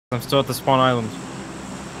I'm still at the spawn island.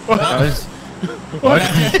 What? Guys. What?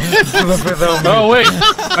 Oh wait,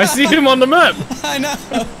 I see him on the map. I know.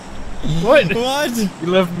 What? What? You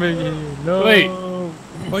left me. No. Wait.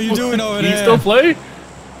 What are you doing over Do there? you still play?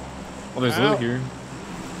 Oh, there's loot here.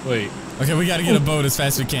 Wait. Okay, we gotta get a boat as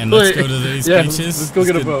fast as we can. Let's go to these beaches. Let's go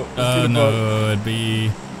get a boat. No, it'd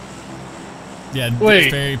be... Yeah,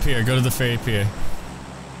 wait. Ferry Pier. Go to the Ferry Pier.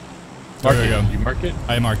 Mark There we it. go. You mark it?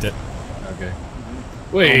 I marked it. Okay.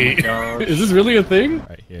 Wait. Oh is this really a thing?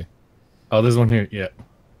 Right here. Oh, there's one here. Yeah.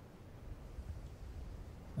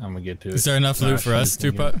 I'm gonna get to it. Is there enough loot for us,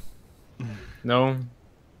 Tupac? No.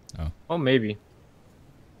 Oh. Oh, maybe.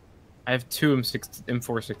 I have two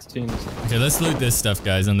M416s. Okay, let's loot this stuff,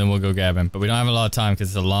 guys, and then we'll go grab him. But we don't have a lot of time because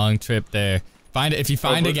it's a long trip there. Find it. If you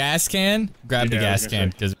find a gas can, grab the gas can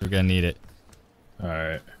because we're gonna need it. All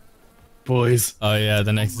right, boys. Oh yeah,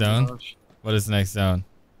 the next zone. What is the next zone?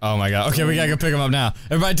 Oh my god. Okay, we gotta go pick him up now.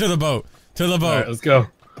 Everybody to the boat. To the boat. All right, let's go.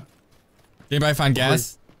 Did anybody find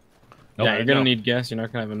gas? Nope. Yeah, you're gonna need gas. You're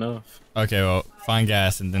not gonna have enough. Okay, well, find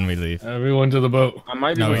gas and then we leave. Everyone to the boat. I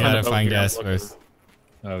might be. No, we gotta a boat find here. gas first.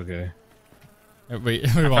 Okay. We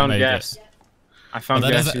I won't found make gas. it. I found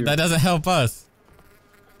Well, gas. that doesn't help us.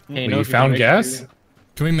 Hey, You found gas?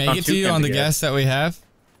 Can we make Found it to two you cans on the of gas that we have?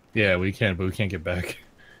 Yeah, we can, but we can't get back.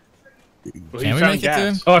 Can we make it to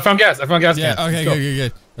him? Oh, I found gas. I found gas. Yeah. cans. Okay.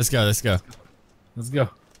 Good. Let's go. Let's go. Let's go.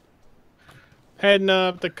 Heading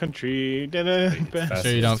up the country.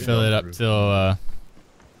 Sure you don't fill it up till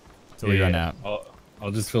we run out.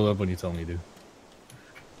 I'll just fill it up when you tell me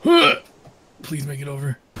to. Please make it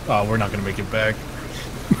over. Oh, we're not gonna make it back.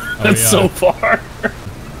 That's so far.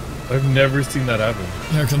 I've never seen that happen.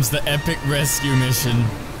 Here comes the epic rescue mission.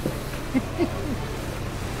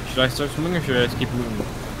 Should I start swimming or should I just keep moving?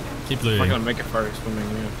 Keep I'm not looting. gonna make it far swimming.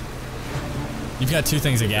 Yeah. You've got 2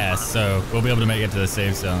 things of gas, so we'll be able to make it to the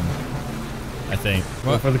safe zone. I think.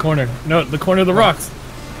 Go for the corner. No, the corner of the rocks.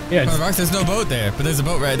 Yeah. Oh, Rox, there's no boat there, but there's a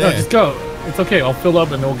boat right there. No, just go. It's okay. I'll fill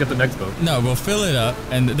up and then we'll get the next boat. No, we'll fill it up,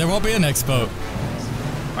 and there won't be a next boat.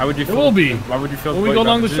 Why would you? It will be. Why would you fill? When we go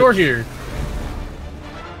along the shore here.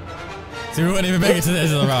 So we wouldn't even make it to the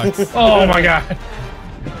edge of the rocks. Oh my god.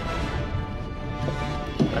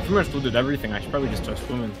 I pretty much looted everything. I should probably just start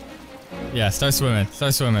swimming. Yeah, start swimming.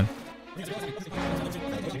 Start swimming.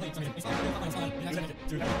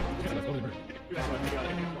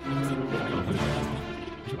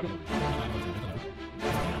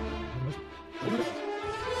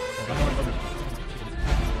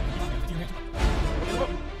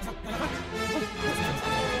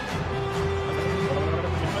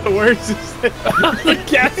 The worst is The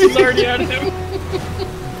gas is already out of him.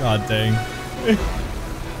 God dang.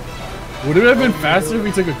 Would it have been faster if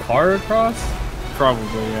we took a car across?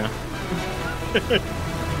 Probably, yeah.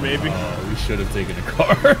 maybe. Oh, we should have taken a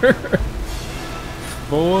car.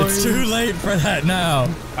 Boys. It's too late for that now.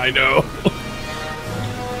 I know.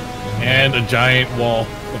 And a giant wall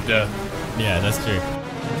of death. Yeah, that's true.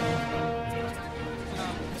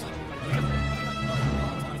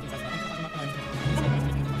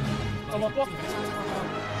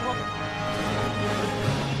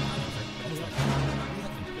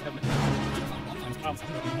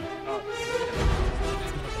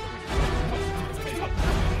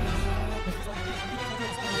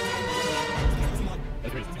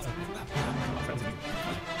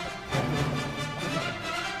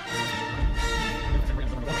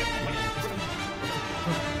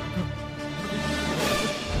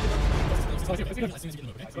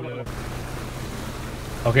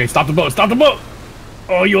 Okay, stop the boat! Stop the boat!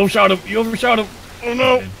 Oh, you overshot him! You overshot him! Oh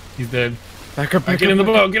no! He's dead. Back up, Get in the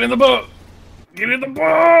boat! Get in the boat! Get in the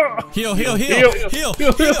boat! Heal.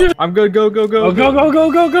 I'm good. Go. Oh, go! Go,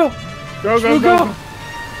 go,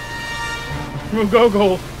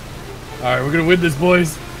 go. Alright, we're gonna win this,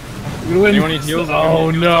 boys. We're gonna win. Anyone need heals?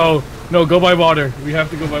 Oh no! No, go by water. We have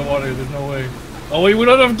to go by water. There's no way. Oh wait, we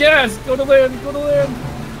don't have gas! Go to land! Go to land!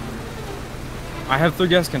 I have 3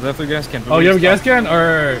 gas cans. Oh, you have a gas can?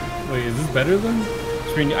 Or wait, is this better then?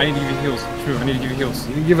 Screen, I need to give you heals. True, I need to give you heals.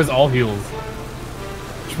 You can give us all heals.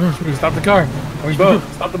 Stop the car! Boat!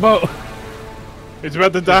 Stop the boat! It's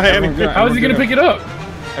about to die. Everyone get out, How is he gonna pick it up?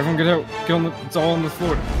 Everyone get out. Get on the, it's all on the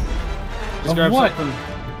floor. Just Of grab what? something.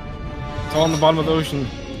 It's all on the bottom of the ocean.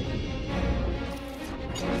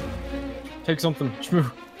 Take something.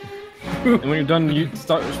 Shmoo. And when you're done, you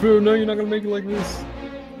start. Shmoo, no, you're not gonna make it like this.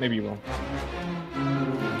 Maybe you will.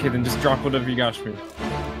 Okay, then just drop whatever you got, Shmoo.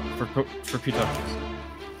 For Peter.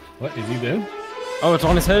 What? Is he dead? Oh, it's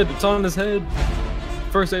on his head. It's on his head.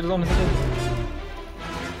 First aid is on his head.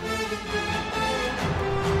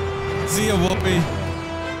 See ya, Whoopi.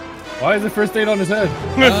 Why is the first aid on his head?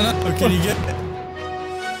 I don't know. Can you get it?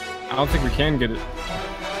 I don't think we can get it.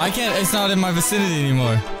 I can't. It's not in my vicinity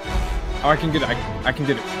anymore. Oh, I can get it. I can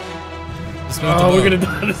get it. Just move the Oh, boat. we're gonna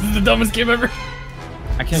die. This is the dumbest game ever.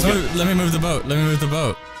 I can't get it. Let me move the boat. Let me move the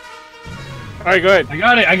boat. All right, go ahead. I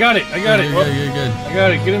got it. I got it. I got it. You're good, you're good. I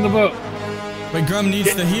got it. Get in the boat. Wait, Grum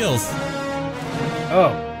needs the heals.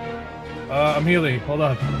 Oh. I'm healing. Hold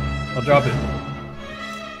on. I'll drop it.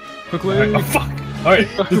 Quickly. All right. Oh, fuck. All right.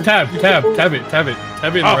 Just tab it. Tab it. Tab it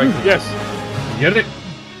in the Oh, right. yes. You get it?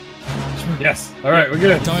 Yes. All right. We're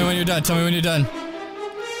good. Tell me when you're done. Tell me when you're done.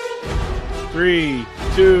 3,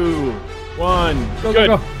 2, 1. Go, Good.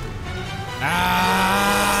 go, go.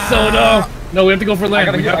 Ah! So no. No, we have to go for land.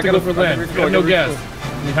 gotta We get- have to go for land. We refill, have no I gotta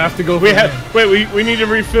gas. We have to go for We land. have. Wait, we need to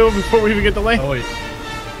refill before we even get the lane. Oh wait. Just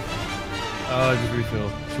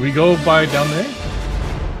refill. Should we go by down there?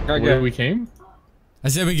 Where we came? I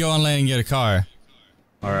said we go on land and get a car.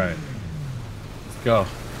 All right. Let's go.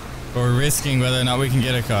 But we're risking whether or not we can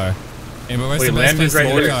get a car. Hey, but where's Wait, the best land place is to right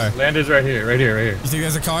get a here. car? Land is right here. Right here. Right here. You think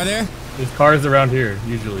there's a car there? There's cars around here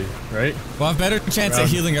usually, right? We'll have better chance at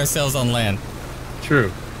healing ourselves on land.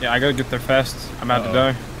 True. Yeah, I gotta get there fast. I'm about to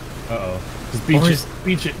die. Uh oh. Just beach Boys. it.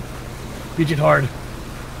 Beach it. Beach it hard.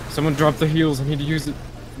 Someone drop the heals. I need to use it.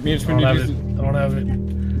 Me and I Schmidt don't need to have use it. it. I don't have it. I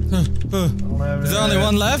don't have it. Is there only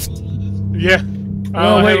one left? Yeah.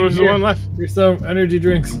 Oh wait, there was the here. one left. Here's some energy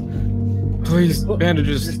drinks. Please, There's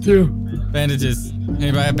bandages. 2. Bandages.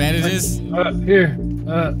 Anybody have bandages? Here.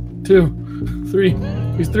 2. 3.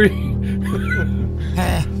 Here's 3.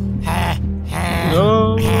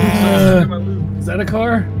 No. Is that a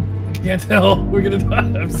car? Can't tell. We're gonna die.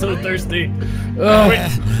 I'm so thirsty. Oh,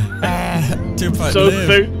 Two-putt So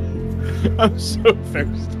live. I'm so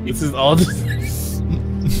thirsty. this is all just.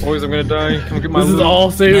 Boys, I'm gonna die. Come get my This loot. is all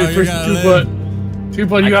No, saving you're for gonna 2-putt.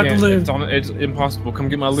 2-putt, you I have to can't. live. It's impossible. Come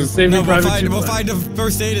get my loot. Saving No, we'll private find, 2-putt. we'll find a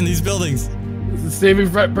first aid in these buildings. This is saving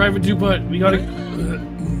private 2-putt. We gotta.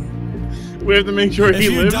 We have to make sure he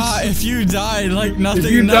lives. If you die, like nothing,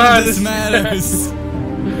 you none die, of this this- matters.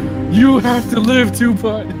 You have to live,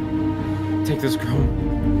 2-putt. Take this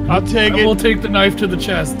Chrome. I'll take I it. will take the knife to the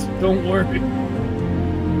chest. Don't worry.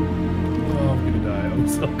 Oh, I'm gonna die. I'm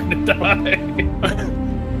so gonna die.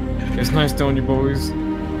 It's nice knowing you, boys.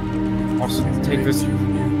 Also, take this.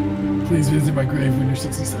 Please visit my grave when you're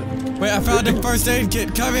 67. Wait, I found a first aid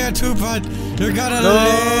kit. Come here, Two-putt. You're gonna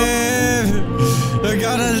live. You're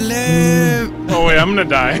gonna live. Oh wait, I'm gonna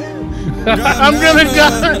die. I'm gonna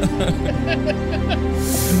die.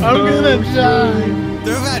 I'm gonna die.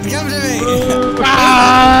 Two-putt, come to me.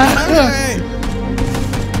 Ah! Come to me.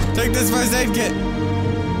 Take this first aid kit.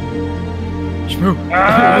 Shmoo.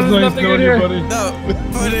 There's nothing in here. buddy. No,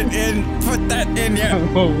 put it in. Put that in here.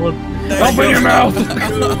 Oh, what? Open your mouth. I'm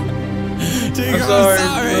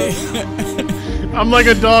sorry. I'm like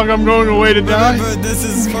a dog. I'm going away to die. Remember, this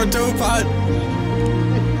is for Two-putt.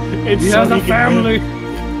 It's He so has a can family.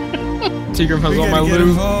 Tigrum has We all my gotta get him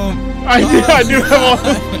loot. home. I do have all.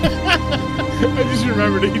 I just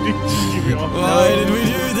remembered he did just give me all. Why did we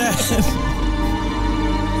do that?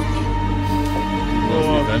 Most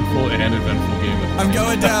eventful and eventful game. I'm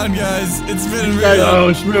going down, guys. It's been guys- real.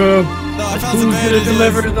 Oh, Shmoo. No, I found some Who's gonna bandages.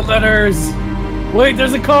 deliver the letters? Wait,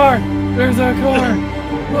 there's a car. There's a car.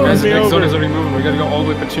 Oh, Guys, the me next zone over. is already moving. We gotta go all the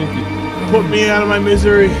way to Pachinki. Put me out of my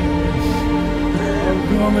misery. I'm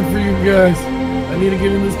coming for you guys. I need to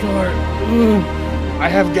get in this car. Ugh, I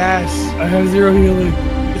have gas. I have 0 healing.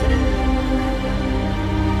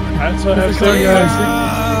 That's what I'm Sorry, saying. guys.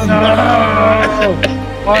 No!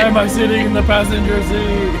 Why am I sitting in the passenger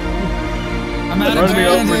seat? I'm out of Run me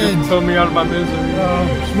over. Just bandage. pull me out of my misery. Oh,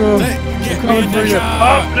 Shmoo. Get I'm me coming in for the you.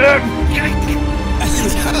 car. Oh,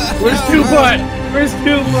 where's 2-putt? Where's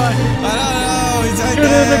 2-putt? I don't know. He's right Get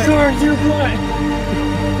in the there. car, 2-putt.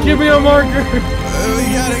 Give me a marker.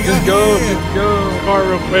 We gotta go. Just go. here. Just go. Car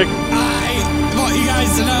real quick. I want you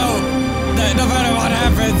guys to know that no matter what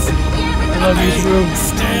happens, I love you, Shmoo.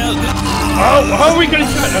 still. Oh, how are we gonna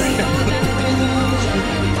shut? Okay.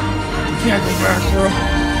 We can't go back, bro.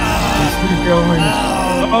 Let's keep going.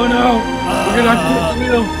 Oh no! We're gonna have to take the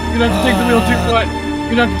wheel. You're gonna have to take the wheel, 2-putt.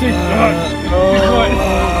 You're gonna have to take. 2-putt.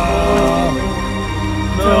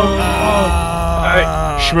 No. Alright.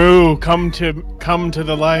 Shmoo, come to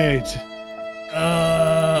the light.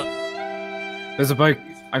 There's a bike.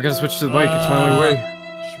 I gotta switch to the bike. It's my only way.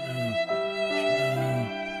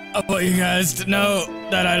 I want you guys to know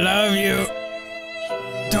that I love you.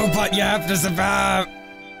 Two-putt, you have to survive.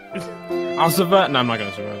 I'll survive. No, I'm not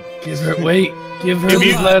gonna survive. Give her. Wait. Give her If the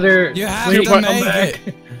you- letter. You have Wait, to come make back.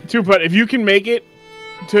 it. Two-putt, if you can make it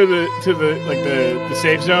to the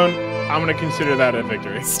safe zone, I'm gonna consider that a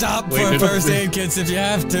victory. Stop Wait, for there's- first aid kits if you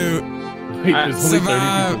have to. Wait, there's only 30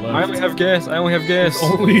 survive. people I left. only have gas. I only have gas.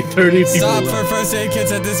 Only 30 people Stop left. for first aid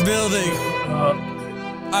kits at this building.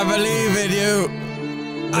 I believe in you.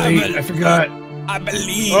 Wait, I forgot. I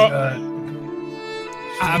believe. Uh,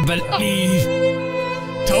 I believe.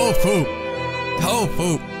 Tofu.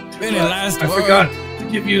 Tofu. Any last I word? forgot to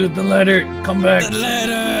give you the letter. Come back. The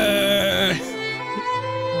letter.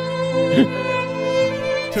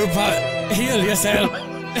 Tupac, heal yourself.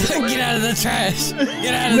 Get out of the trash.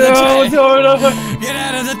 Get out of the trash. No. Get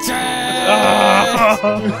out of the trash.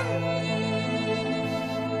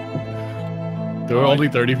 There were only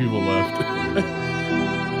 30 people left.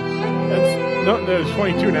 No, there's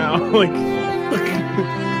 22 now. Like,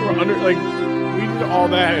 we're under. Like, we did all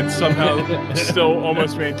that and somehow still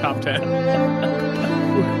almost made top 10.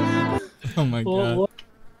 Oh my god.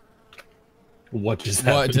 What just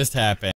happened? What just happened?